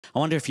I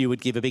wonder if you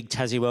would give a big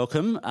Tassie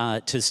welcome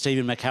to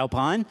Stephen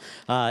McAlpine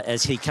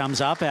as he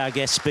comes up, our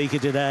guest speaker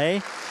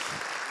today.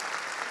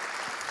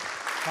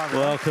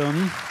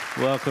 Welcome,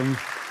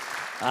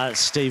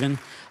 Stephen.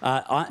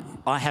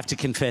 I have to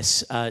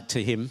confess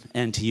to him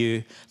and to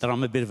you that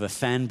I'm a bit of a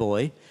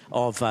fanboy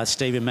of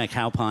Stephen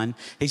McAlpine.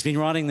 He's been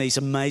writing these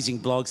amazing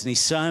blogs and he's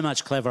so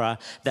much cleverer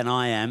than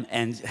I am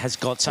and has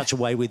got such a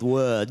way with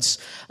words.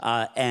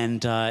 I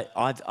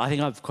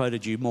think I've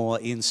quoted you more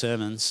in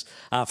sermons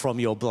from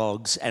your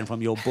blogs and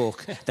from your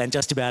book than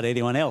just about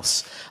anyone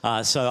else.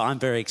 So I'm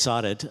very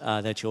excited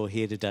that you're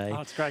here today. Oh,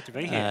 it's great to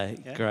be here.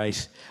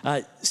 Great.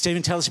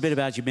 Stephen, tell us a bit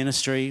about your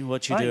ministry,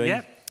 what you're doing.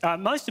 Yeah.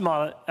 Most of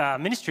my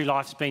ministry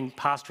life's been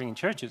pastoring in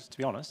churches, to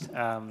be honest,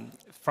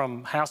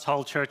 from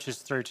household churches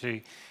through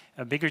to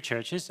bigger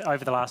churches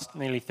over the last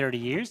nearly 30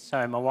 years.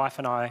 So my wife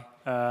and I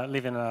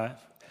live in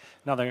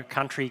another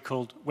country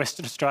called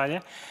Western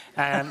Australia.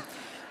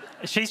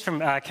 She's from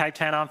Cape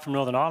Town, I'm from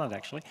Northern Ireland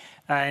actually.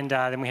 And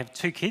then we have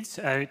two kids,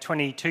 a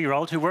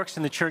 22-year-old who works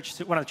in the church,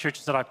 one of the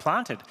churches that I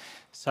planted.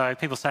 So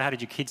people say, how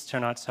did your kids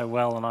turn out so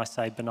well? And I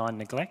say, benign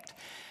neglect.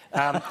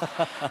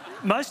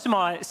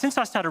 Since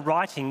I started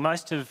writing,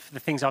 most of the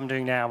things I'm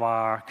doing now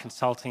are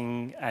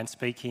consulting and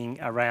speaking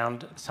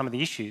around some of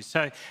the issues.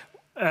 So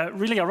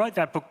really I wrote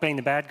that book, Being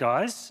the Bad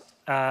Guys,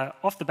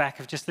 off the back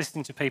of just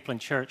listening to people in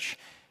church,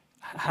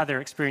 how their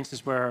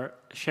experiences were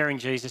sharing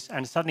Jesus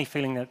and suddenly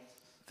feeling that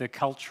the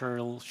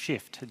cultural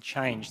shift had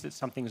changed, that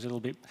something was a little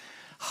bit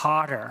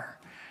harder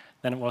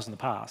than it was in the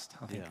past.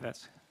 I think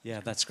that's... Yeah,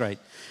 that's great.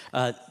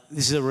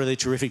 This is a really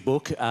terrific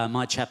book.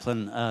 My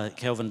chaplain,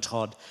 Kelvin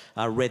Todd,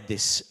 read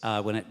this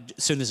as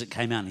soon as it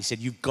came out. And he said,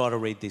 you've got to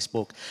read this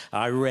book.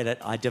 I read it,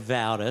 I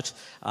devoured it.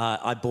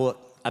 I bought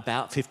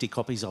about 50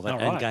 copies of it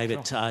and gave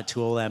it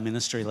to all our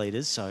ministry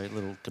leaders, so a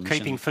little commission.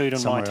 Keeping food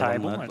on my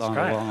table,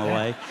 along the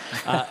way.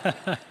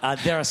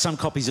 There are some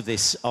copies of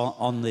this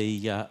on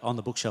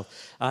the bookshelf.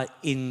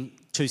 In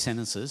 2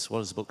 sentences, what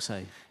does the book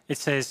say? It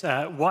says,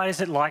 why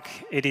is it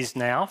like it is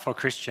now for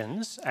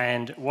Christians,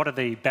 and what are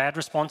the bad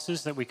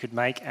responses that we could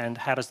make, and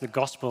how does the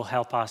gospel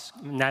help us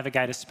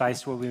navigate a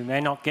space where we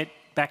may not get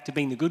back to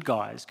being the good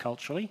guys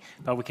culturally,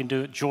 but we can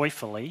do it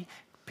joyfully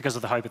because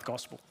of the hope of the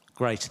gospel.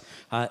 Great.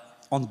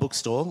 On the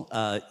bookstall,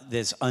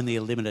 there's only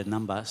a limited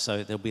number,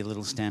 so there'll be a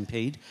little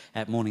stampede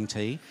at morning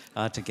tea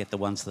to get the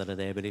ones that are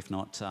there, but if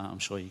not, I'm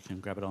sure you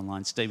can grab it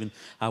online. Stephen,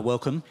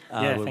 welcome.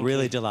 We're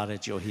really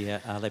delighted you're here.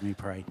 Let me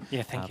pray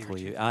for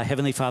you.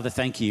 Heavenly Father,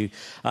 thank you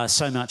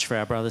so much for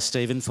our brother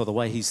Stephen, for the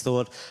way he's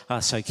thought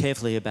so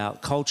carefully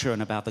about culture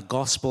and about the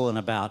gospel and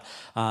about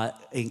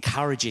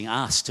encouraging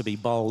us to be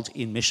bold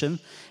in mission.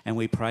 And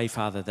we pray,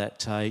 Father,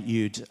 that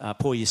you'd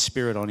pour your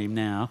Spirit on him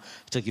now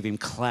to give him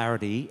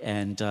clarity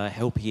and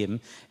help him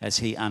as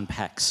he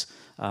unpacks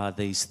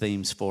these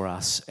themes for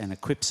us and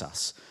equips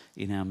us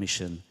in our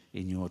mission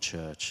in your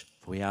church.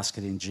 For we ask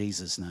it in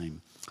Jesus'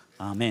 name.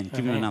 Amen.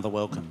 Give him another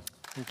welcome.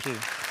 Thank you.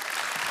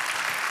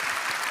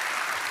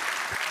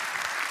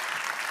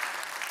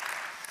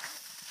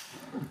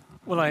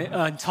 Well,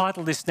 I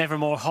entitled this Never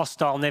More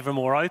Hostile, Never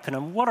More Open,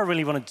 and what I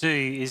really want to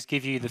do is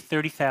give you the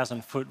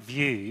 30,000-foot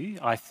view,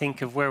 I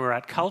think, of where we're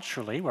at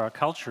culturally, where our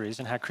culture is,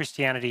 and how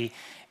Christianity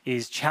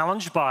is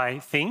challenged by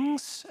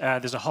things.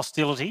 There's a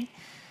hostility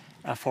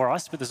for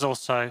us, but there's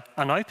also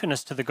an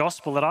openness to the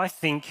gospel that I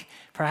think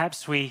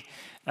perhaps we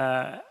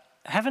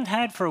haven't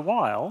had for a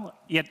while,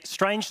 yet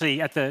strangely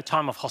at the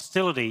time of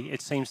hostility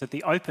it seems that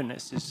the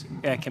openness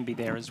can be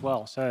there as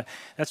well. So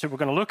that's what we're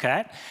going to look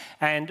at.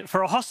 And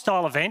for a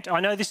hostile event, I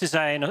know this is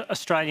an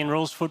Australian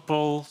rules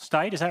football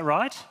state, is that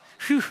right?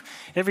 Whew.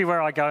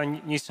 Everywhere I go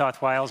in New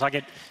South Wales I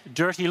get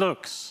dirty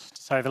looks,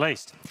 to say the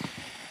least.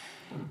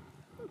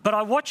 But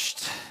I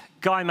watched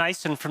Guy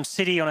Mason from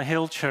City on a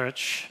Hill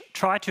Church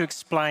try to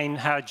explain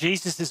how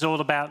Jesus is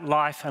all about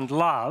life and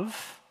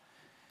love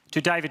to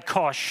David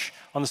Koch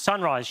on the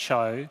Sunrise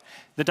Show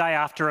the day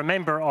after a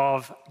member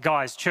of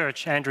Guy's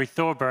church, Andrew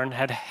Thorburn,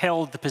 had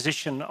held the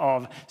position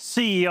of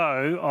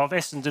CEO of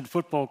Essendon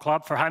Football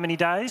Club for how many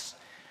days?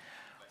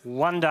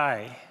 1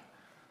 day.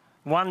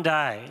 1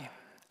 day.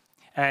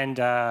 And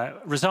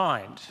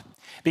resigned.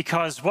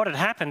 Because what had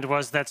happened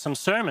was that some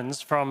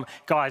sermons from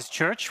Guy's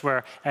church,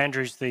 where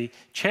Andrew's the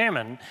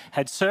chairman,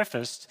 had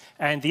surfaced,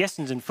 and the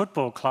Essendon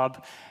Football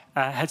Club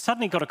had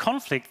suddenly got a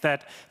conflict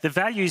that the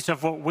values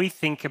of what we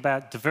think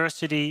about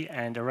diversity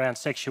and around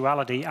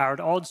sexuality are at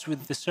odds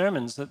with the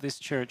sermons that this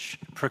church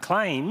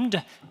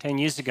proclaimed 10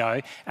 years ago,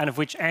 and of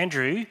which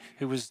Andrew,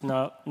 who was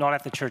not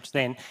at the church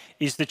then,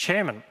 is the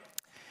chairman.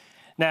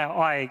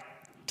 Now, I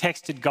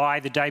texted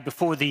Guy the day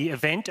before the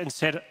event and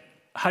said,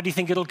 how do you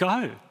think it'll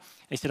go?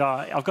 He said,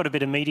 I've got a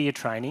bit of media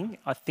training.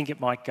 I think it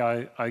might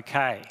go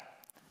okay.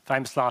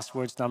 Famous last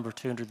words, number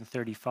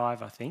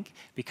 235, I think,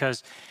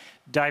 because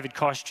David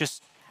Koch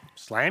just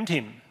slammed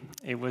him.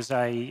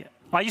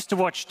 I used to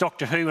watch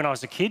Doctor Who when I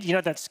was a kid. You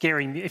know that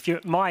scary, if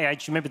you're my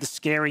age, you remember the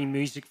scary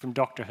music from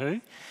Doctor Who?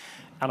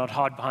 And I'd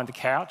hide behind the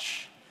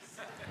couch.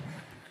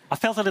 I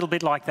felt a little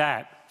bit like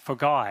that for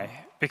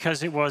Guy,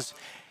 because it was,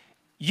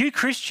 you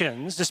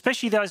Christians,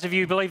 especially those of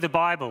you who believe the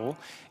Bible,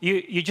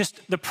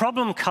 the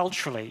problem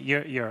culturally,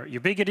 you're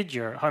bigoted,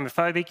 you're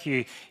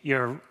homophobic,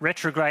 you're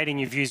retrograde in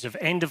your views of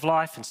end of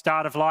life and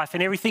start of life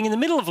and everything in the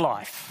middle of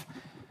life.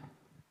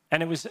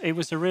 And it was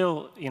a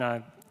real,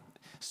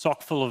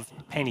 sock full of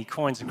penny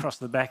coins across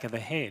the back of the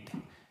head.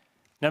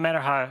 No matter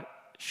how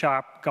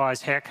sharp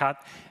guy's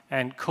haircut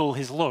and cool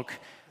his look,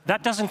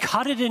 that doesn't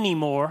cut it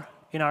anymore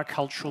in our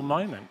cultural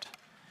moment.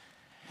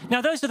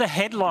 Now, those are the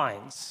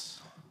headlines.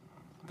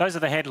 Those are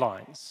the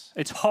headlines.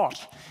 It's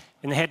hot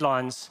in the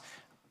headlines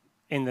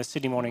in the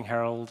Sydney Morning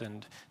Herald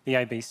and the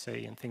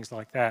ABC and things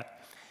like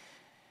that.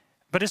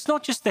 But it's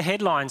not just the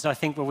headlines, I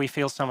think, where we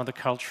feel some of the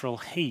cultural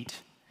heat.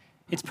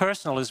 It's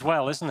personal as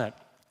well, isn't it?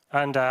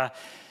 And I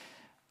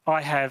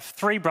have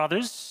 3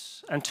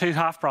 brothers and 2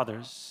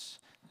 half-brothers.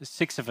 There's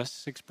 6 of us,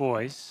 6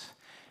 boys.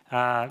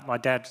 My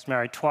dad was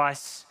married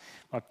twice.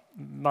 My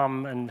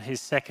mum and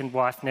his second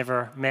wife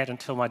never met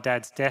until my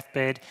dad's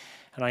deathbed.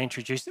 And I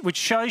introduced it, which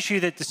shows you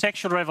that the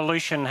sexual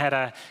revolution had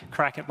a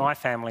crack at my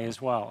family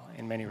as well,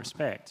 in many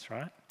respects,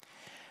 right?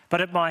 But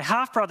at my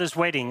half-brother's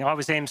wedding, I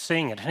was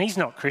emceeing it, and he's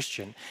not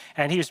Christian,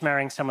 and he was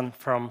marrying someone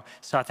from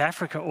South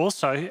Africa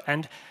also,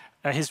 and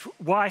his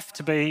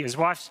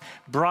wife's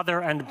brother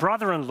and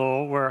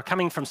brother-in-law were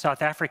coming from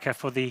South Africa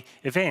for the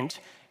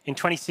event in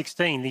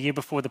 2016, the year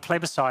before the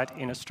plebiscite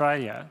in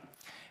Australia,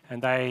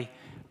 and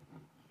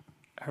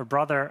her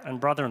brother and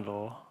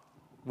brother-in-law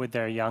with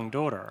their young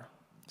daughter.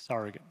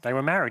 Surrogate. They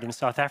were married in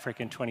South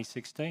Africa in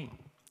 2016.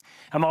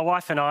 And my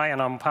wife and I, and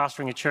I'm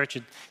pastoring a church,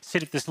 would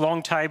sit at this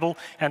long table,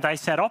 and they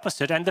sat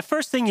opposite. And the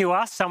first thing you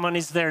ask someone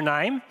is their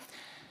name.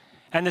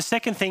 And the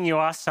second thing you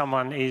ask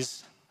someone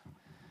is,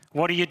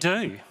 what do you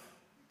do?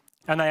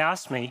 And they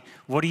asked me,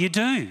 what do you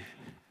do?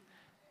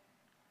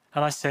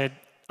 And I said,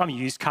 I'm a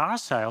used car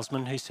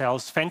salesman who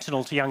sells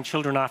fentanyl to young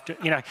children after,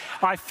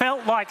 I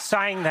felt like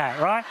saying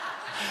that, right?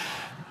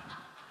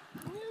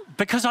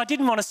 Because I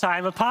didn't want to say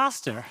I'm a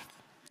pastor.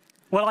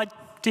 Well, I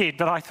did,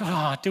 but I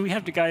thought, do we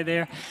have to go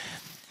there?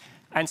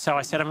 And so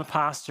I said, I'm a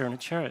pastor in a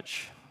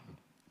church.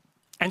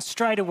 And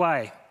straight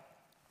away,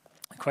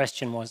 the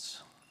question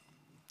was,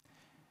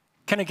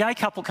 can a gay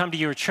couple come to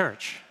your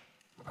church?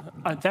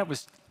 That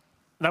was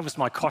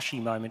my Koshi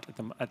moment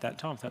at that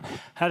time. So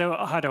how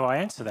do I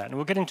answer that? And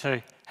we'll get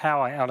into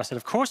how and I said,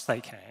 of course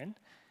they can.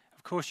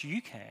 Of course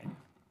you can.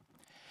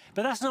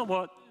 But that's not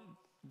what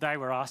they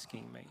were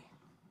asking me.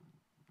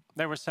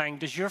 They were saying,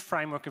 does your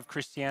framework of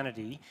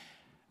Christianity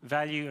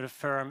value and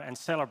affirm and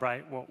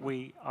celebrate what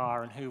we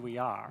are and who we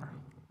are?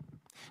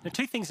 Now,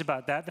 2 things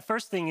about that. The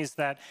first thing is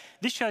that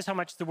this shows how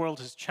much the world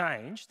has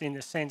changed in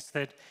the sense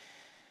that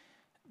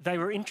they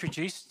were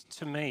introduced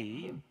to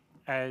me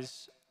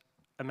as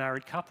a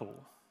married couple,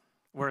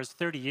 whereas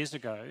 30 years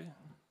ago,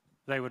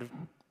 they would have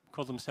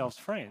called themselves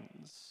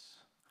friends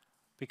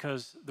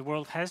because the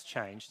world has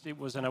changed. It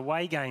was an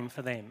away game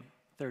for them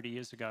 30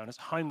 years ago, and it's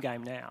a home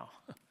game now.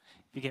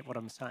 If you get what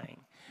I'm saying.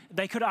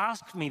 They could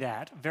ask me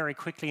that very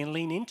quickly and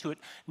lean into it,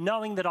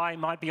 knowing that I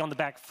might be on the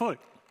back foot.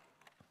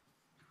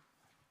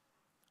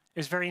 It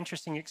was a very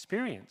interesting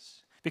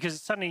experience because it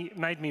suddenly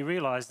made me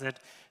realise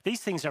that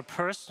these things are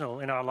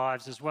personal in our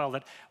lives as well,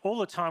 that all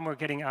the time we're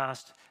getting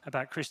asked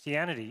about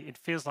Christianity, it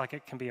feels like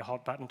it can be a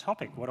hot button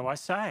topic. What do I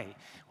say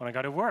when I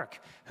go to work?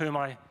 Who am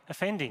I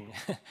offending?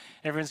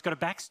 Everyone's got a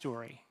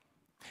backstory.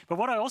 But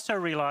what I also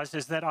realised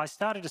is that I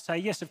started to say,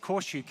 yes, of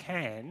course you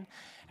can.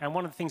 And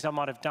one of the things I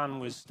might have done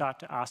was start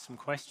to ask some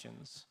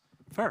questions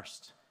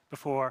first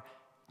before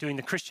doing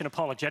the Christian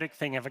apologetic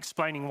thing of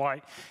explaining why.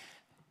 Do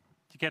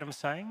you get what I'm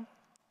saying?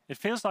 It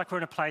feels like we're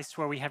in a place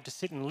where we have to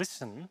sit and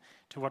listen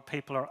to what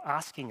people are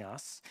asking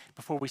us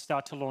before we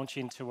start to launch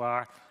into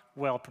our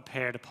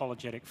well-prepared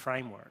apologetic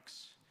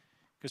frameworks.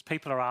 Because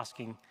people are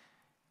asking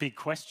big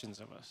questions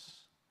of us.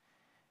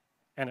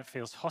 And it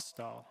feels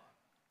hostile.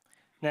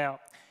 Now,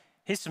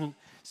 here's some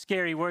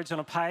scary words on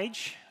a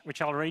page, which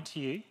I'll read to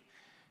you,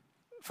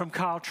 from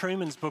Carl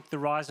Trueman's book, The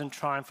Rise and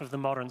Triumph of the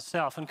Modern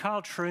Self. And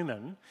Carl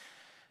Trueman,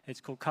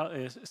 it's called,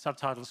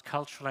 subtitles,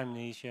 Cultural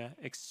Amnesia,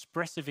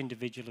 Expressive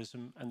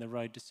Individualism and the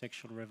Road to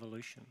Sexual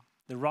Revolution.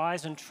 The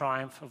Rise and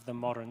Triumph of the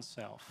Modern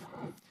Self.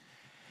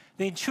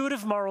 The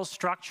intuitive moral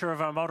structure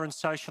of our modern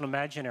social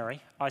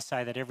imaginary, I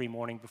say that every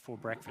morning before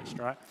breakfast,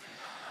 right?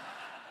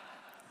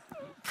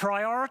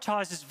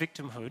 Prioritises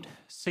victimhood,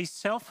 sees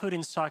selfhood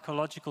in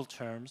psychological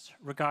terms,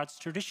 regards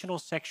traditional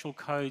sexual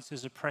codes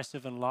as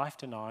oppressive and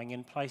life-denying,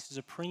 and places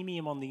a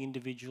premium on the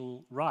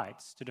individual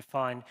rights to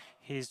define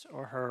his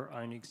or her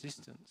own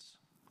existence.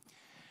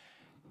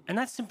 And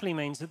that simply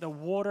means that the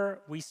water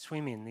we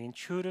swim in, the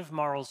intuitive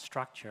moral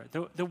structure,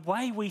 the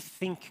way we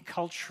think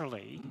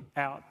culturally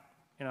out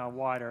in our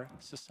wider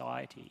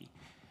society,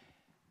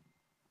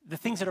 the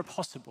things that are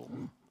possible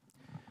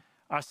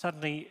are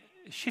suddenly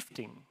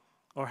shifting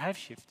or have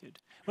shifted.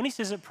 When he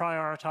says it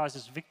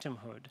prioritises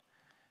victimhood,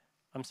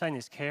 I'm saying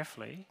this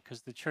carefully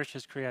because the church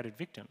has created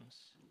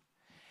victims,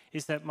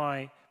 is that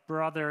my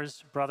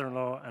brother's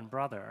brother-in-law and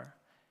brother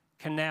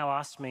can now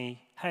ask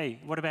me, hey,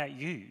 what about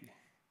you?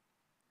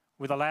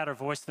 with a louder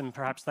voice than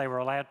perhaps they were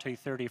allowed to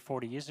 30 or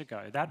 40 years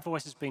ago. That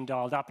voice has been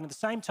dialed up. And at the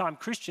same time,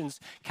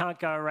 Christians can't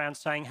go around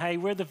saying, hey,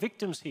 we're the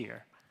victims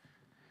here.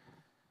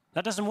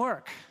 That doesn't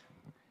work.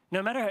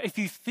 No matter if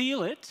you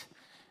feel it,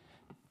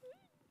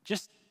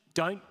 just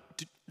don't,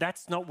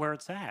 that's not where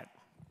it's at.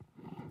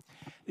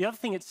 The other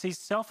thing, it sees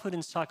selfhood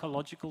in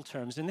psychological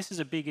terms, and this is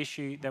a big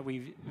issue that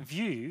we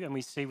view and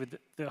we see with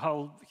the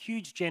whole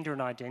huge gender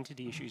and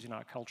identity issues in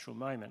our cultural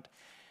moment.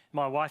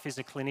 My wife is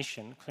a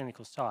clinician,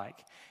 clinical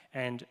psych,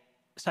 and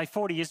say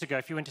 40 years ago,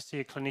 if you went to see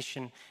a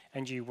clinician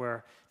and you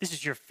were, this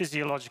is your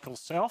physiological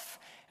self,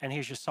 and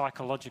here's your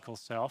psychological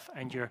self,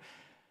 and your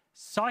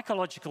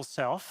psychological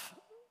self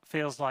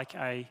feels like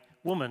a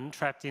woman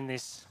trapped in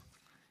this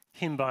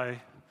himbo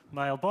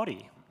male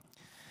body.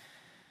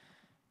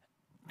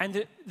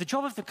 And the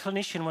job of the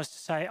clinician was to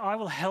say, I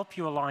will help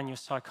you align your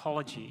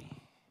psychology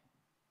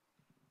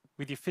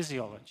with your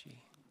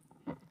physiology.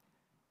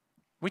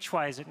 Which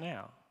way is it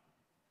now?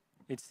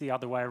 It's the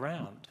other way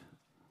around.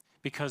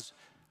 Because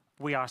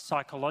we are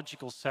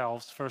psychological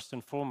selves first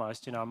and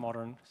foremost in our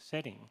modern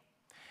setting.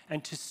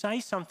 And to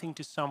say something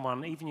to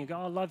someone, even you go,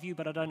 I love you,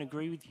 but I don't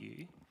agree with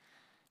you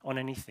on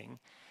anything,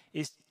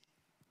 is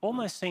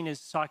almost seen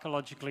as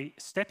psychologically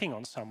stepping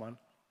on someone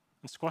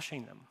and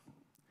squashing them.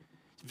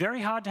 It's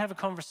very hard to have a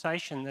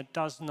conversation that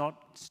does not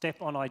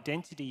step on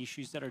identity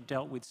issues that are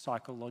dealt with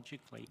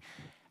psychologically,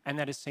 and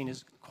that is seen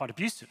as quite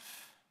abusive.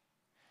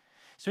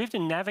 So we have to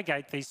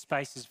navigate these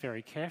spaces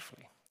very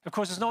carefully. Of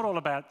course, it's not all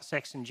about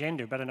sex and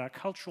gender, but in our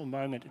cultural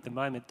moment at the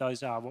moment,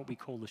 those are what we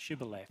call the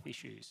shibboleth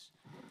issues.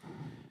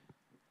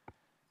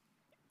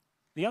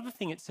 The other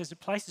thing, it says it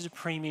places a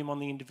premium on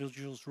the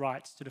individual's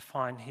rights to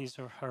define his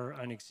or her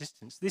own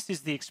existence. This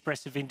is the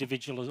expressive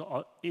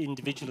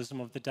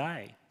individualism of the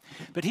day.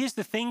 But here's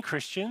the thing,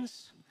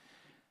 Christians,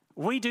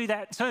 we do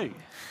that too.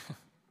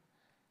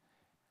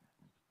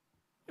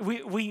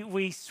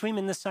 We swim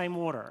in the same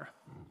water.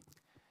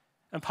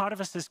 And part of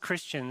us as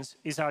Christians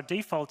is our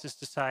default is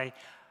to say,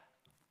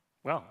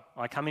 well,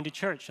 I come into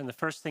church and the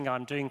first thing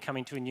I'm doing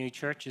coming to a new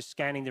church is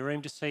scanning the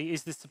room to see,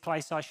 is this the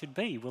place I should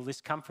be? Will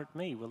this comfort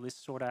me? Will this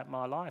sort out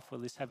my life? Will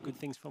this have good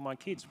things for my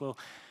kids? Well,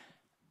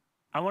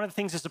 and one of the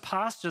things as a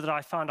pastor that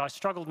I found I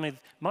struggled with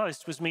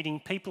most was meeting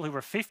people who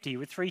were 50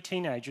 with 3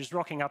 teenagers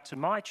rocking up to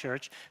my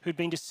church who'd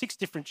been to 6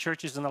 different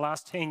churches in the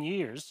last 10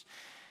 years.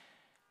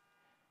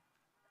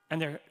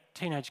 And their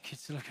teenage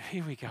kids look,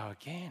 here we go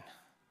again.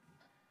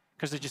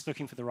 Because they're just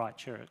looking for the right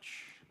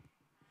church.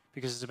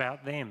 Because it's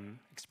about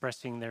them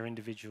expressing their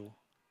individual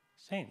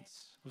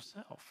sense of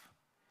self.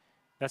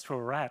 That's where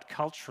we're at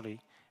culturally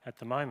at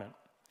the moment.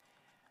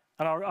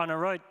 And I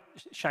wrote,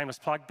 shameless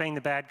plug, Being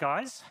the Bad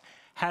Guys,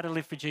 how to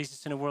live for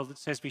Jesus in a world that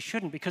says we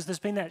shouldn't, because there's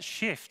been that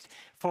shift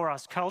for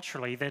us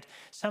culturally that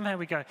somehow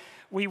we go,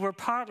 we were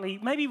partly,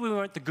 maybe we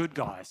weren't the good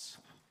guys,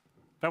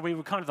 but we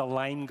were kind of the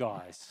lame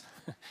guys.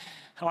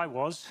 I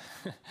was,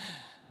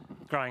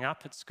 growing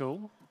up at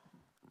school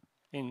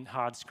in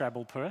hard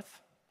Scrabble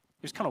Perth.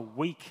 It was kind of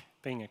weak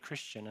being a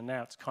Christian, and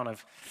now it's kind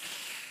of,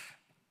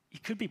 you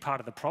could be part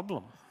of the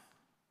problem,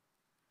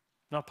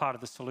 not part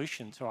of the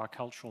solution to our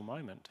cultural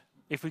moment.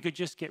 If we could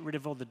just get rid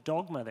of all the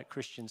dogma that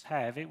Christians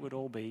have, it would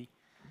all be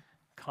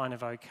kind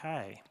of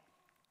okay.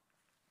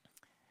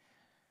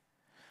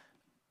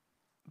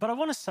 But I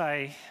want to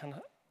say, and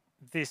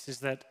this is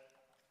that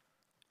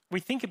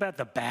we think about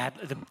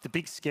the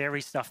big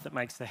scary stuff that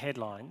makes the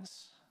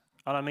headlines,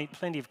 and I meet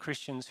plenty of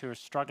Christians who are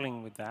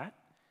struggling with that.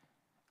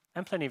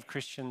 And plenty of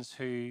Christians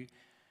who,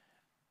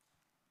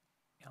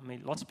 I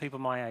mean, lots of people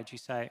my age who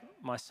say,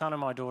 my son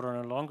and my daughter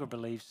no longer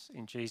believes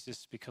in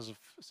Jesus because of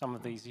some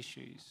of these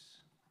issues.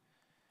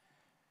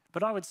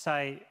 But I would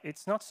say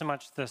it's not so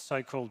much the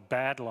so-called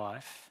bad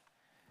life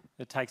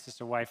that takes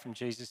us away from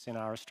Jesus in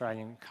our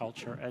Australian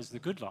culture as the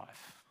good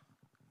life.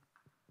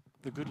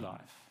 The good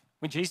life.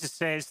 When Jesus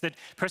says that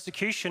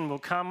persecution will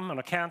come on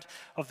account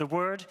of the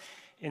word,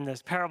 in the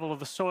parable of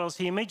the soils,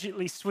 he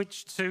immediately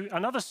switched to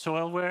another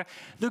soil where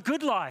the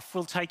good life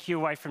will take you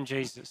away from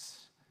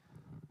Jesus,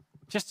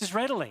 just as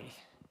readily.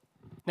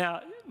 Now,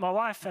 my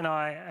wife and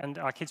I and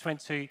our kids went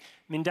to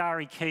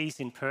Mindarie Keys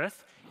in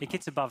Perth. It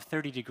gets above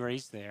 30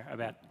 degrees there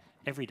about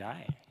every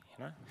day,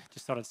 you know.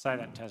 Just thought I'd say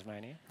that in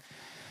Tasmania.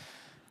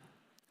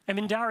 And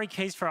Mindarie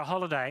Keys for a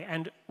holiday,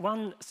 and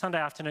one Sunday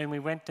afternoon we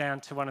went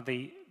down to one of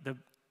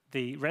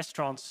the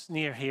restaurants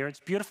near here. It's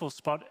a beautiful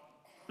spot.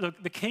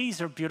 Look, the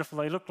Keys are beautiful.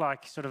 They look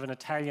like sort of an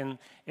Italian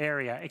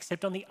area,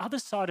 except on the other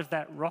side of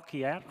that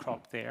rocky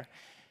outcrop there,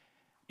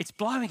 it's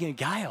blowing a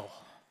gale.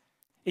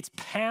 It's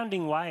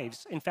pounding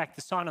waves. In fact,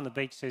 the sign on the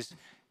beach says,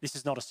 this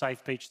is not a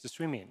safe beach to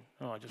swim in.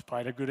 Oh, I just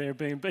paid a good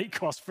Airbnb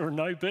cost for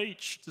no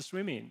beach to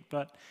swim in.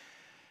 But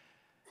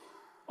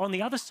on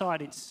the other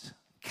side, it's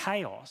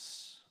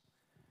chaos.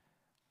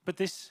 But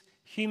this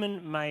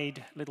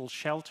human-made little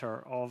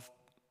shelter of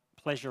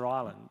Pleasure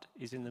Island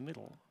is in the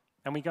middle.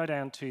 And we go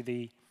down to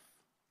the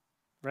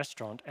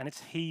restaurant and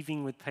it's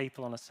heaving with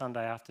people on a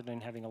Sunday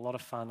afternoon having a lot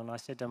of fun. And I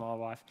said to my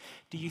wife,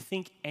 do you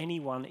think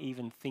anyone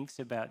even thinks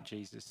about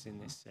Jesus in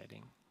this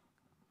setting?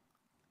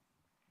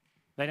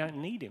 They don't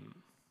need him.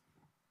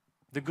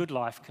 The good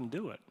life can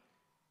do it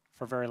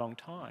for a very long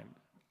time.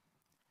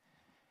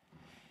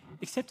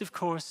 Except, of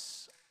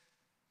course,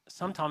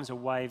 sometimes a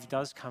wave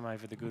does come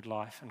over the good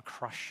life and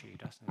crush you,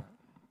 doesn't it?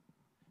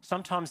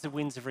 Sometimes the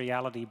winds of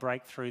reality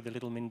break through the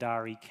little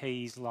Mindari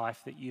Keys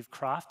life that you've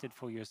crafted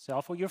for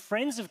yourself or your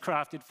friends have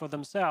crafted for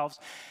themselves.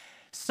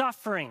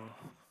 Suffering,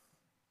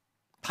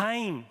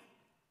 pain,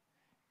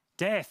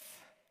 death,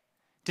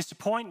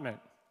 disappointment.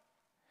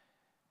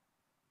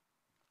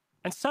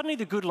 And suddenly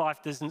the good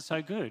life isn't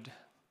so good.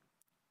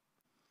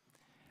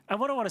 And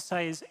what I want to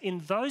say is,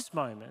 in those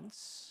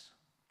moments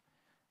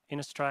in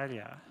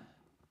Australia,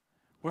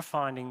 we're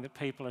finding that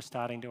people are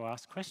starting to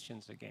ask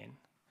questions again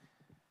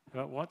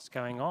about what's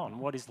going on,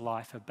 what is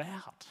life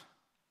about?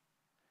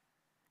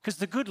 Because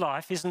the good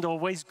life isn't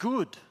always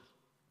good.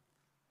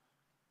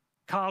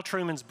 Carl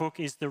Trueman's book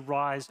is The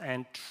Rise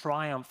and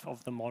Triumph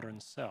of the Modern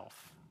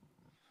Self.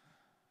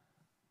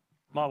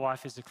 My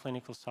wife is a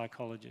clinical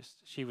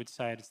psychologist. She would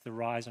say it's the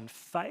rise and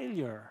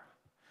failure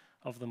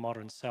of the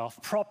modern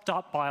self, propped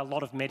up by a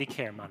lot of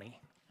Medicare money.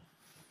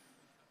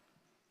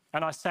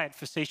 And I say it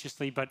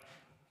facetiously, but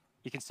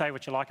you can say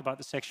what you like about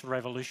the sexual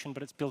revolution,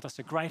 but it's built us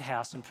a great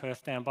house in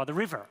Perth down by the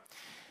river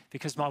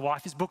because my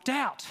wife is booked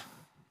out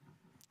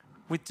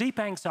with deep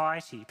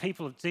anxiety,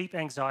 people of deep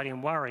anxiety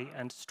and worry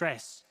and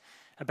stress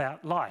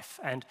about life.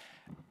 And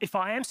if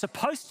I am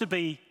supposed to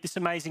be this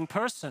amazing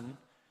person,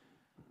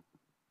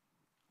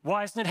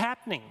 why isn't it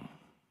happening?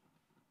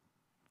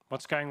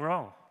 What's going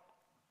wrong?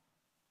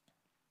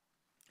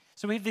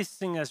 So we have this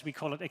thing, as we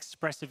call it,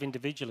 expressive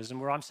individualism,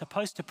 where I'm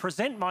supposed to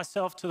present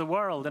myself to the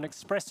world and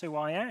express who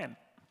I am.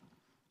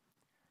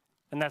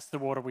 And that's the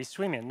water we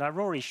swim in. Now,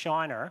 Rory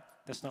Shiner,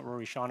 that's not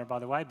Rory Shiner, by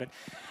the way, but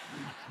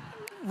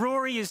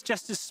Rory is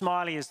just as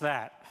smiley as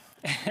that.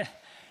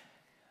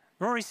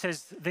 Rory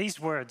says these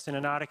words in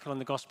an article in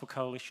the Gospel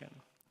Coalition.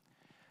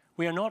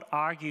 We are not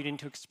argued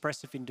into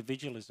expressive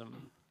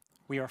individualism.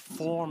 We are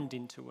formed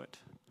into it.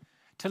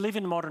 To live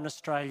in modern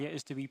Australia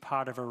is to be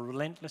part of a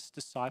relentless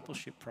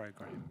discipleship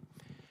program.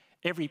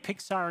 Every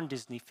Pixar and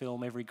Disney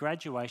film, every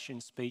graduation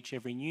speech,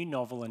 every new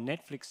novel and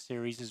Netflix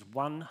series is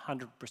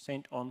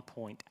 100% on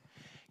point.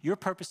 Your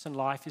purpose in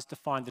life is to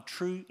find the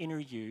true inner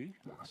you,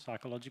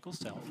 psychological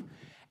self,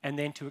 and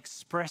then to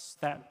express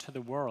that to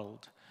the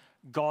world.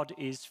 God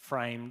is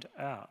framed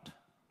out.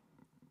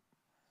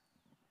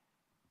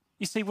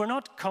 You see, we're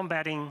not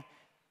combating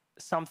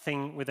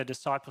something with a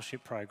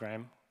discipleship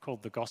program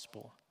called the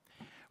gospel.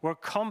 We're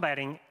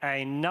combating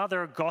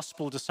another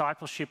gospel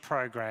discipleship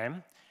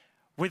program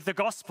with the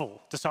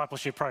gospel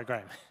discipleship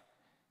program.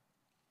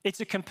 It's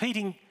a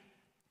competing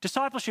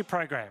discipleship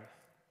program.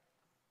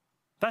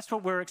 That's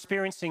what we're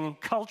experiencing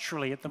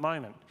culturally at the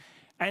moment.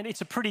 And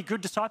it's a pretty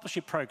good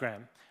discipleship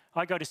program.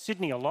 I go to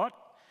Sydney a lot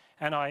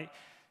and I'm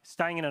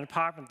staying in an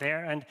apartment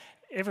there, and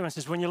everyone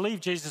says, when you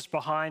leave Jesus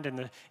behind,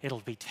 and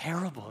it'll be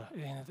terrible.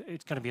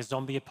 It's going to be a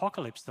zombie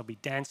apocalypse. There'll be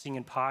dancing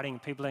and partying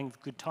and people having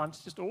good times.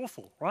 It's just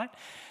awful, right?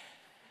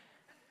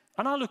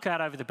 And I look out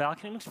over the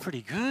balcony, it looks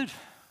pretty good.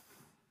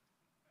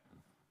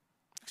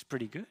 Looks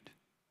pretty good.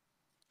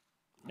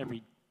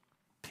 Every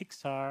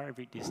Pixar,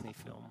 every Disney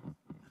film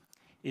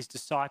is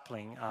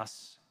discipling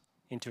us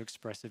into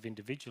expressive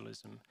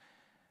individualism.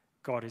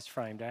 God is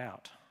framed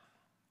out.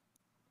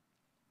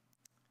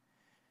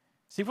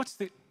 See, what's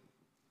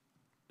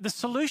the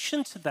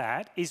solution to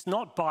that is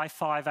not buy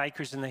 5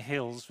 acres in the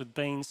hills with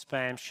beans,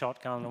 spam,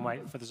 shotgun and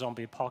wait for the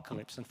zombie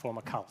apocalypse and form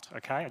a cult,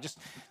 okay?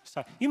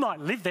 So you might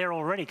live there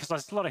already because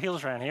there's a lot of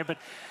hills around here, but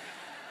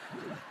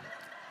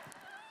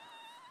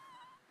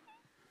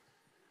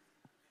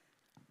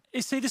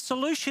you see, the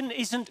solution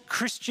isn't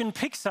Christian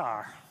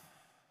Pixar.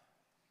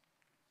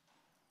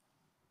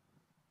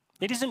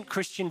 It isn't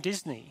Christian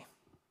Disney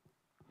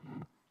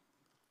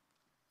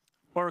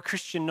or a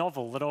Christian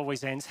novel that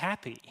always ends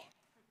happy.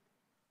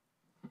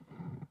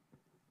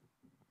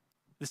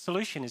 The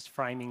solution is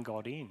framing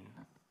God in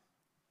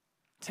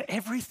to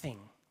everything.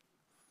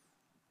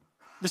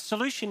 The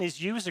solution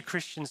is you as a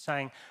Christian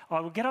saying,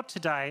 I will get up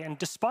today and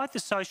despite the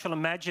social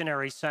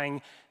imaginary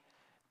saying,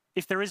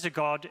 if there is a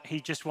God, he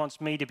just wants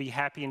me to be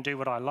happy and do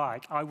what I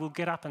like, I will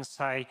get up and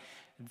say,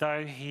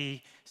 though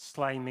he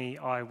slay me,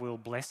 I will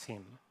bless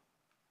him.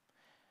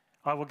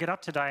 I will get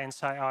up today and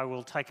say, I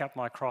will take up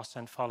my cross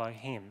and follow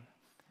him.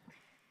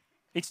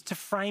 It's to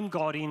frame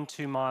God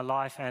into my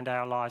life and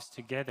our lives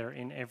together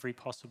in every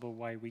possible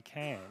way we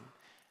can.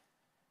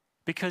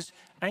 Because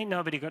ain't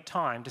nobody got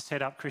time to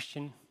set up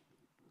Christian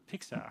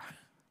Pixar.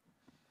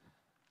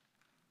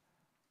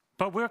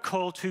 But we're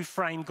called to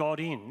frame God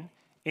in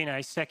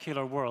a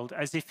secular world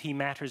as if he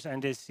matters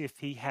and as if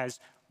he has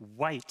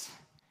weight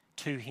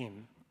to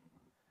him.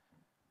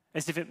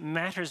 As if it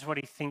matters what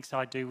he thinks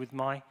I do with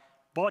my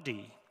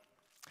body.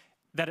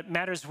 That it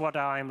matters what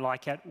I am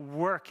like at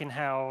work and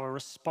how I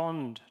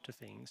respond to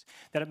things.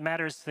 That it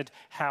matters that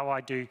how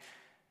I do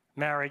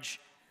marriage,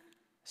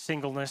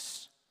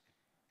 singleness,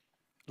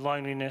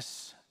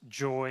 loneliness,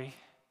 joy.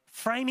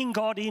 Framing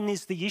God in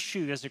is the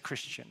issue as a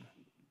Christian.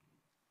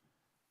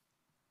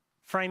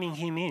 Framing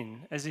him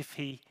in as if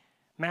he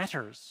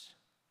matters.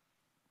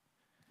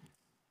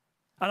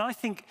 And I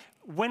think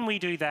when we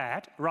do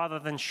that, rather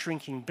than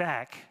shrinking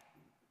back,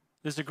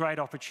 there's a great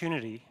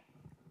opportunity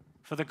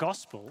for the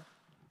gospel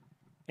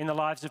in the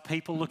lives of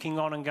people looking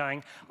on and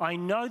going, I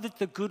know that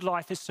the good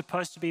life is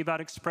supposed to be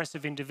about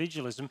expressive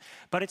individualism,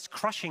 but it's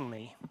crushing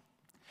me.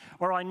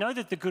 Or I know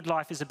that the good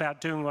life is about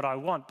doing what I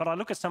want, but I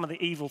look at some of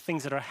the evil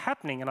things that are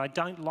happening and I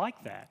don't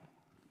like that.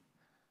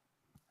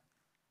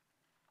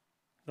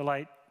 The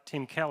late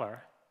Tim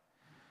Keller,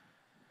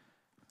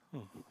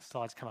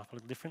 slides come up a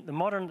little different. The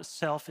modern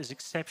self is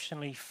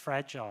exceptionally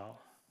fragile.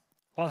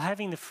 While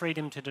having the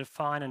freedom to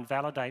define and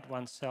validate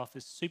oneself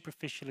is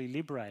superficially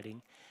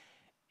liberating,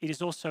 it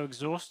is also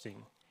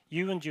exhausting.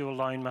 You and you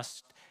alone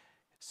must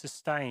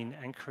sustain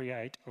and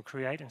create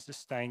and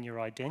sustain your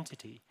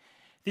identity.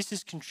 This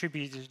has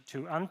contributed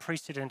to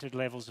unprecedented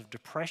levels of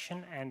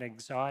depression and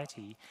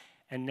anxiety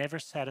and never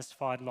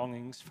satisfied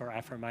longings for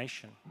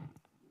affirmation.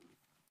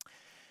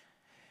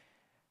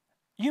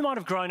 You might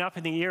have grown up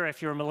in the era,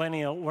 if you're a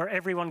millennial, where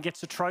everyone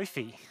gets a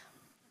trophy.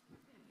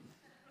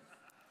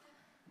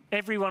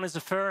 Everyone is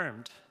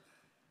affirmed.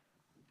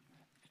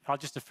 I'll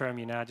just affirm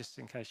you now, just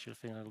in case you're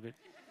feeling a little bit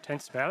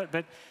tense about it.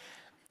 But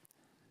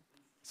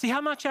see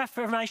how much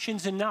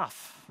affirmation's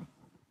enough?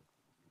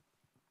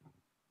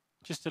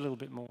 Just a little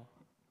bit more.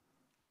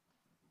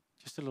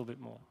 Just a little bit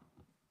more.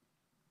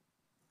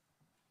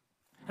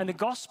 And the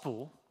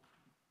gospel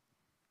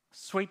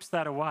sweeps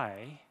that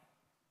away,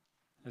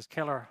 as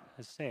Keller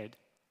has said,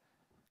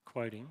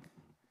 quoting,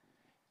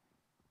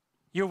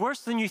 you're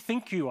worse than you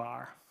think you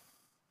are.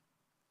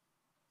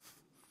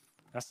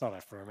 That's not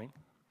affirming.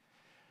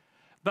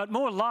 But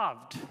more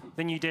loved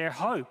than you dare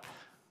hope.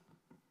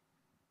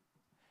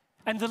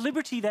 And the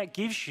liberty that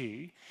gives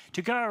you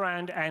to go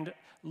around and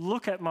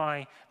look at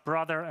my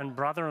brother and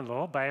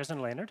brother-in-law, Bayers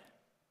and Leonard,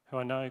 who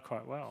I know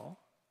quite well,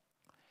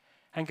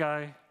 and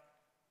go,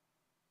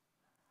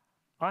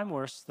 I'm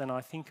worse than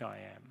I think I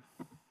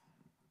am.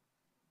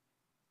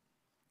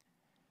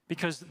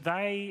 Because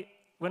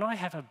when I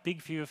have a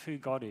big view of who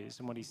God is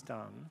and what he's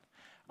done,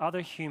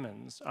 other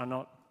humans are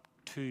not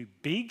too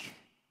big,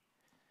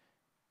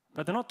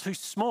 but they're not too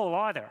small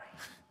either.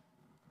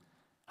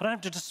 I don't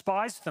have to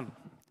despise them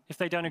if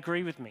they don't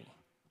agree with me.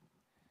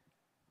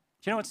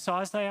 Do you know what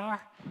size they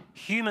are?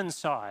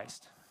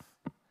 Human-sized.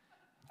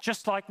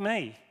 Just like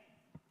me.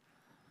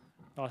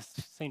 I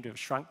seem to have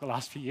shrunk the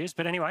last few years,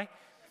 but anyway.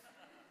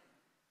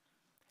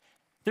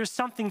 There's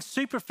something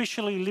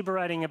superficially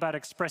liberating about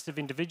expressive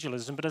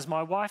individualism, but as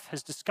my wife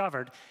has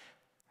discovered,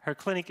 her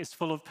clinic is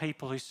full of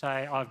people who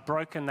say, I've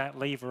broken that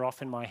lever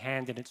off in my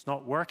hand and it's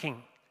not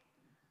working.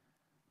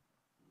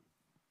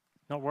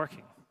 Not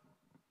working.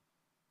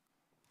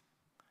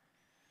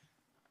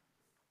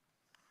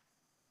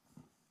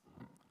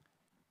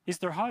 Is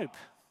there hope?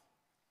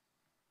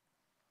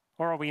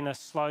 Or are we in a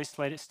slow,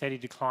 steady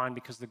decline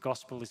because the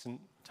gospel isn't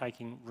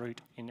taking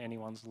root in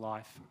anyone's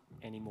life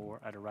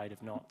anymore at a rate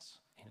of knots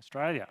in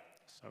Australia?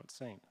 So it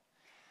seems.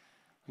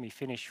 Let me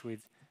finish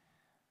with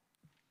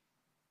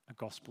a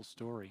gospel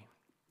story.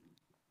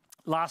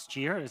 Last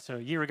year, it's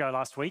a year ago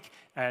last week,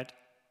 at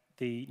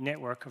the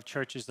network of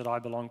churches that I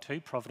belong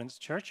to, Providence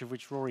Church, of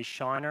which Rory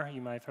Shiner,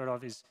 you may have heard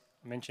of,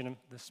 I mentioned him,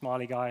 the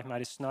smiley guy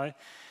made of snow.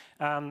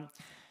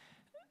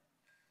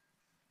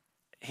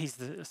 He's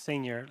the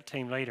senior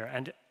team leader.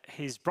 And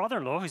his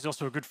brother-in-law, who's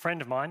also a good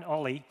friend of mine,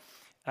 Ollie,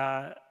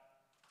 came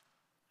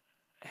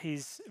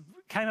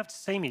up to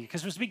see me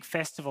because it was a big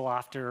festival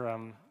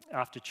after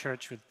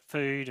church with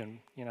food and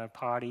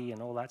party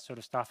and all that sort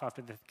of stuff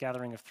after the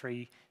gathering of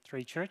three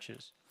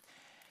churches.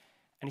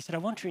 And he said, I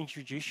want to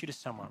introduce you to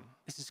someone.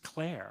 This is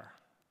Claire.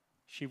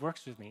 She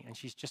works with me and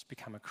she's just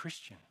become a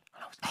Christian.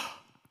 And I was,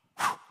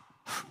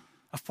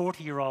 a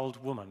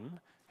 40-year-old woman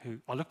who,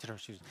 I looked at her,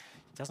 she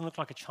doesn't look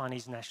like a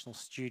Chinese national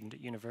student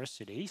at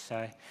university, so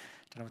I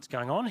don't know what's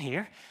going on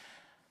here.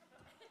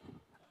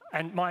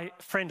 And my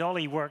friend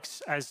Ollie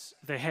works as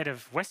the head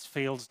of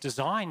Westfield's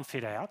design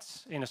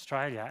fit-outs in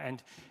Australia,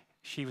 and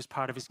she was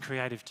part of his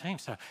creative team.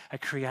 So a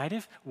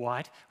creative,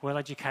 white,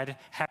 well-educated,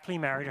 happily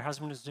married, her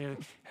husband was there.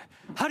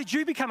 How did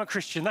you become a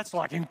Christian? That's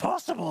like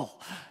impossible.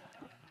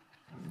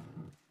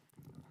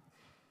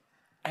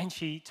 And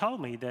she told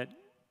me that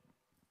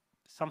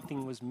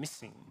something was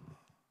missing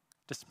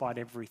despite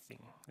everything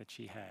that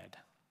she had.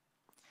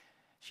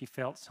 She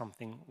felt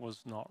something was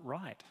not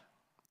right.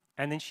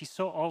 And then she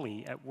saw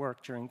Ollie at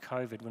work during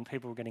COVID when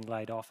people were getting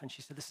laid off, and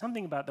she said, there's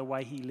something about the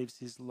way he lives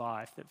his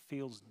life that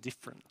feels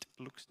different,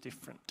 looks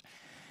different.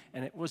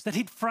 And it was that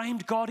he'd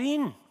framed God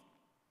in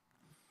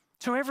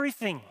to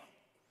everything.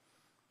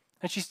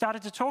 And she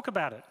started to talk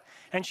about it.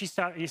 And she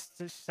started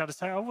to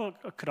say, oh, well,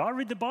 could I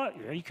read the Bible?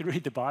 Yeah, you could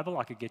read the Bible.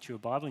 I could get you a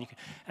Bible.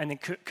 And then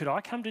could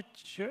I come to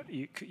church?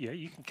 You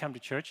can come to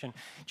church. And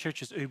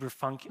church is uber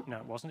funky. No,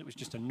 it wasn't. It was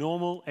just a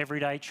normal,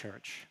 everyday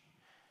church.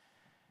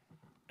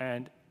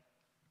 And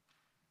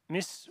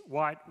Miss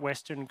White,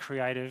 Western,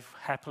 creative,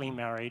 happily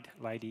married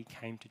lady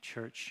came to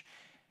church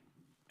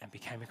and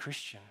became a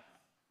Christian.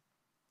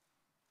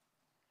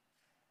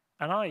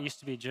 And I used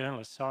to be a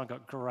journalist, so I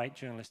got great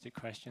journalistic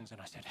questions, and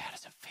I said, how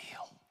does it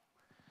feel?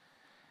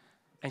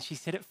 And she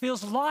said, it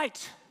feels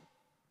light,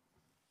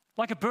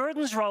 like a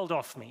burden's rolled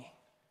off me.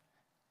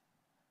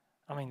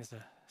 I mean, there's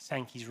a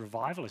Sankey's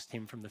revivalist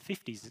hymn from the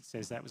 50s that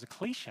says that was a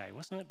cliche,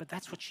 wasn't it? But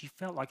that's what she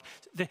felt like.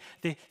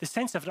 The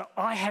sense of,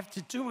 I have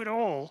to do it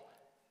all,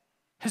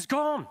 has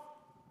gone.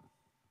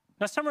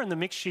 Now, somewhere in the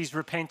mix, she's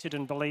repented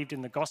and believed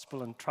in the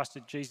gospel and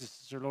trusted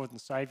Jesus as her Lord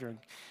and Saviour and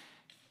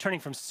turning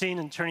from sin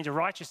and turning to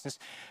righteousness.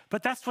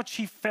 But that's what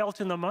she felt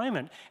in the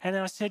moment. And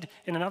then I said,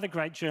 in another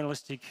great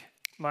journalistic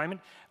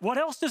moment, what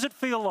else does it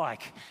feel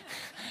like?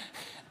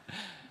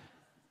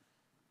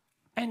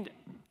 and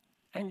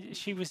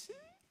she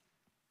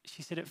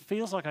said, it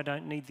feels like I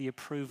don't need the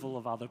approval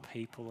of other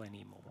people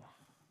anymore.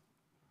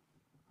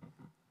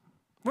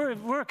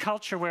 We're a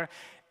culture where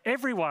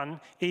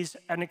everyone is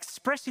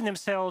expressing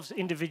themselves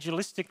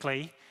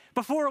individualistically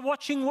before a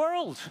watching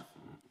world.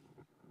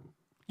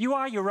 You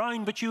are your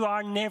own, but you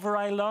are never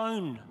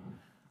alone.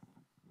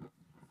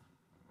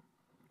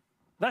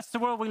 That's the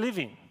world we live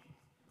in.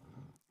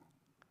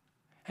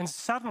 And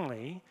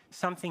suddenly,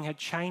 something had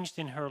changed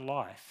in her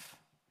life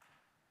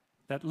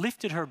that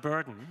lifted her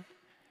burden,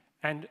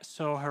 and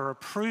so her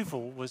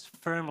approval was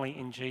firmly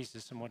in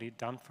Jesus and what he'd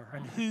done for her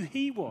and who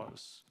he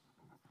was.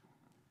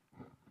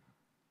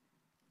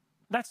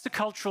 That's the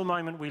cultural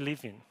moment we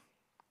live in.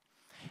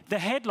 The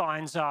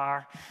headlines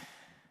are,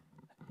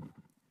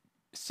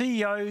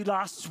 CEO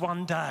lasts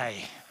one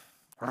day.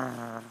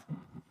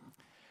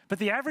 But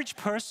the average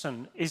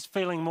person is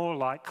feeling more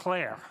like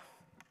Claire.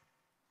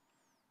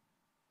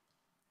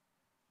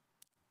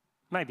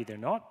 Maybe they're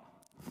not.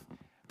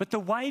 But the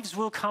waves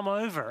will come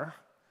over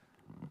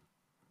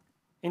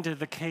into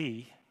the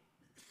key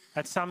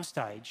at some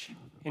stage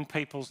in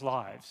people's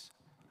lives.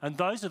 And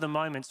those are the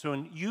moments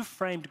when you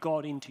framed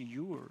God into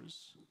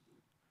yours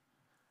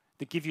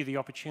that give you the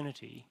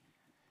opportunity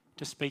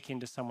to speak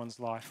into someone's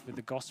life with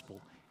the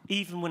gospel,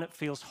 even when it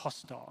feels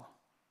hostile.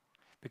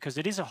 Because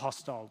it is a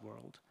hostile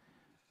world.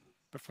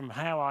 But from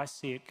how I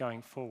see it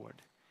going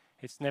forward,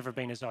 it's never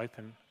been as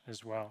open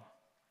as well.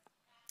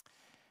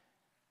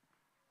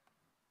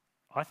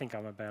 I think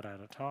I'm about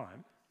out of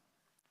time.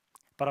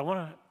 But I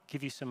want to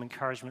give you some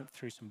encouragement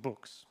through some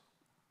books.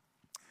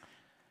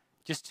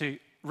 Just to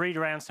read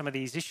around some of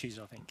these issues,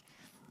 I think.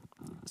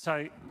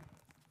 So,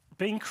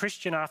 Being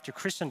Christian After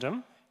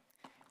Christendom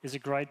is a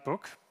great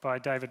book by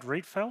David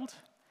Rietveld.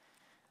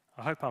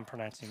 I hope I'm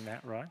pronouncing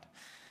that right.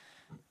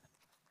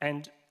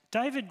 And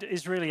David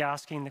is really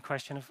asking the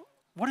question of,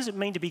 what does it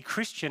mean to be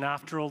Christian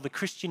after all the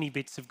Christian-y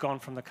bits have gone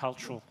from the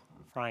cultural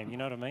frame? You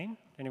know what I mean?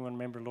 Anyone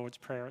remember Lord's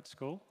Prayer at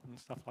school and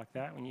stuff like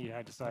that, when you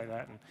had to say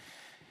that?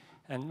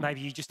 And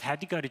maybe you just had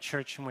to go to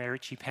church and wear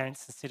itchy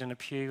pants and sit in a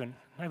pew, and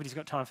nobody's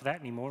got time for that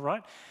anymore,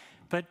 right?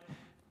 But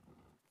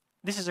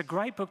this is a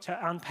great book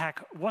to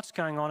unpack what's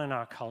going on in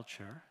our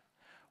culture.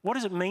 What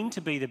does it mean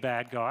to be the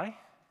bad guy?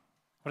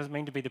 What does it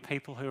mean to be the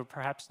people who are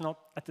perhaps not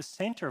at the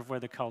centre of where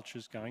the culture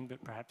is going,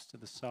 but perhaps to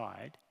the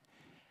side?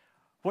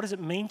 What does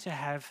it mean to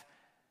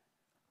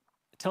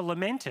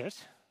lament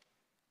it?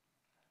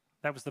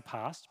 That was the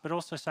past, but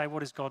also say,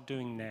 what is God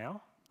doing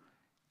now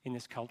in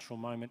this cultural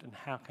moment, and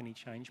how can he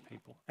change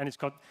people? And it's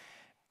got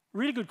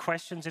really good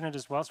questions in it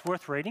as well. It's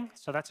worth reading,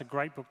 so that's a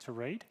great book to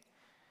read.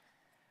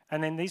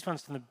 And then these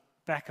ones from the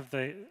back of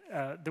the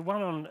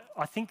one on,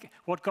 I think,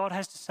 What God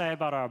Has to Say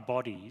About Our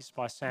Bodies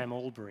by Sam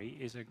Albury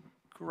is a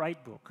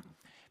great book,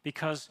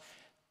 because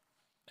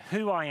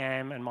who I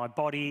am and my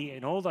body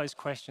and all those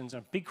questions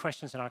are big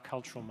questions in our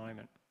cultural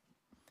moment.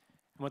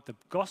 And what the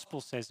gospel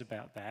says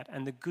about that,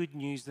 and the good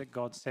news that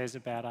God says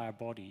about our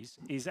bodies,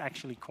 is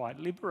actually quite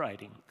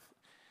liberating.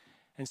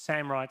 And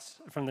Sam writes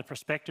from the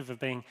perspective of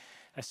being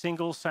a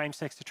single,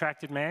 same-sex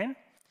attracted man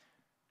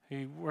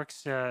who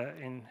works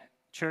in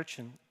church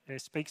and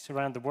speaks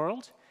around the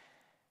world.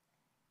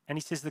 And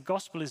he says the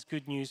gospel is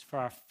good news for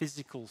our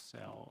physical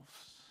selves.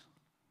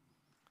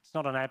 It's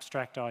not an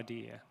abstract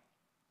idea.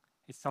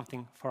 It's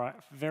something for our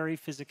very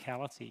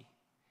physicality.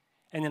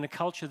 And in a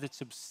culture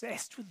that's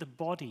obsessed with the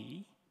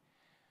body,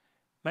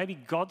 maybe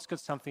God's got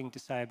something to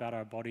say about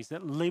our bodies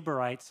that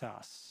liberates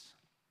us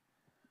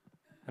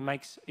and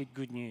makes it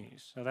good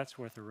news. So that's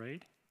worth a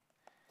read.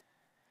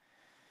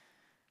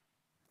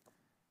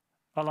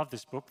 I love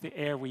this book, The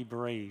Air We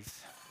Breathe.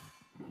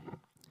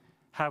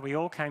 How We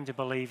All Came to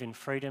Believe in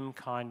Freedom,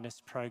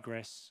 Kindness,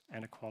 Progress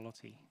and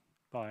Equality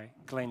by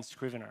Glenn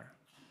Scrivener.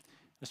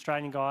 An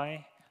Australian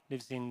guy,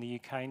 lives in the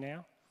UK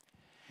now.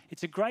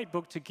 It's a great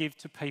book to give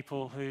to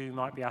people who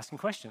might be asking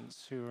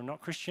questions, who are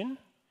not Christian.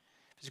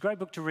 It's a great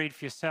book to read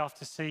for yourself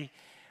to see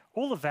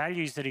all the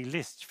values that he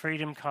lists,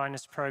 freedom,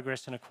 kindness,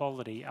 progress and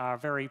equality, are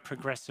very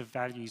progressive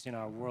values in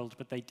our world,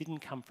 but they didn't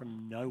come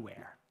from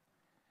nowhere.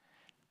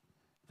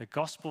 The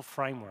gospel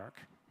framework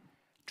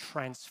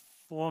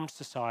transformed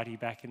society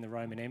back in the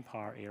Roman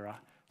Empire era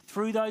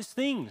through those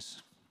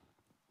things.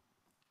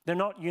 They're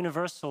not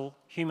universal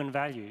human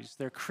values,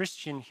 they're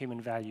Christian human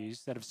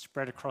values that have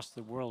spread across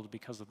the world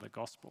because of the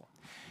gospel.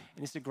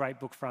 And this is a great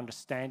book for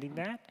understanding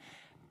that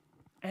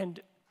and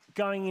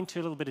going into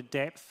a little bit of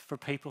depth for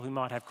people who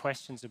might have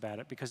questions about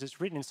it, because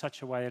it's written in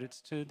such a way that it's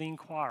to the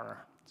inquirer.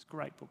 It's a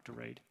great book to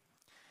read.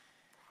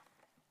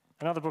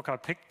 Another book I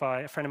picked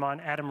by a friend of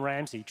mine, Adam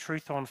Ramsey,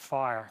 Truth on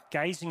Fire,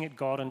 Gazing at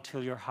God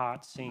Until Your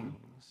Heart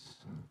Sings.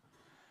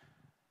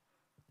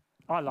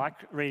 I like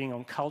reading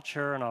on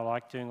culture and I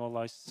like doing all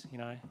those,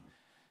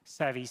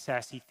 savvy,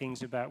 sassy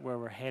things about where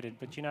we're headed.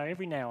 But,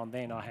 every now and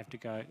then I have to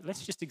go,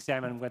 let's just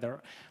examine whether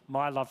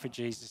my love for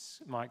Jesus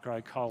might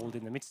grow cold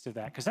in the midst of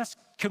that, because that's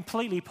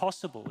completely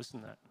possible,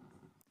 isn't it?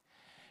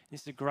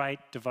 This is a great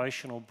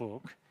devotional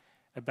book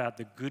about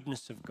the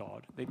goodness of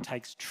God that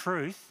takes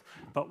truth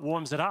but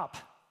warms it up.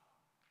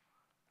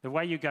 The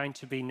way you're going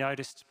to be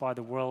noticed by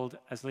the world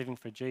as living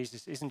for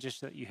Jesus isn't just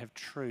that you have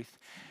truth,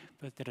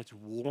 but that it's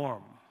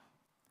warm,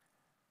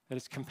 that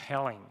it's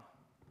compelling.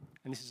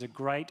 And this is a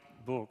great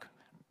book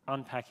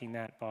unpacking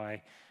that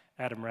by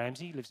Adam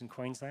Ramsey. He lives in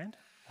Queensland,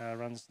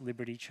 runs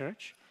Liberty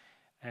Church,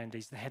 and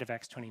he's the head of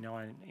Acts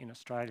 29 in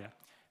Australia.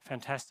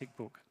 Fantastic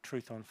book,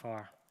 Truth on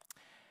Fire.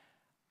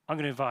 I'm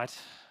going to invite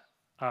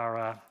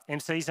our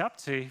MCs up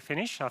to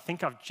finish. I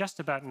think I've just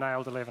about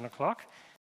nailed 11 o'clock.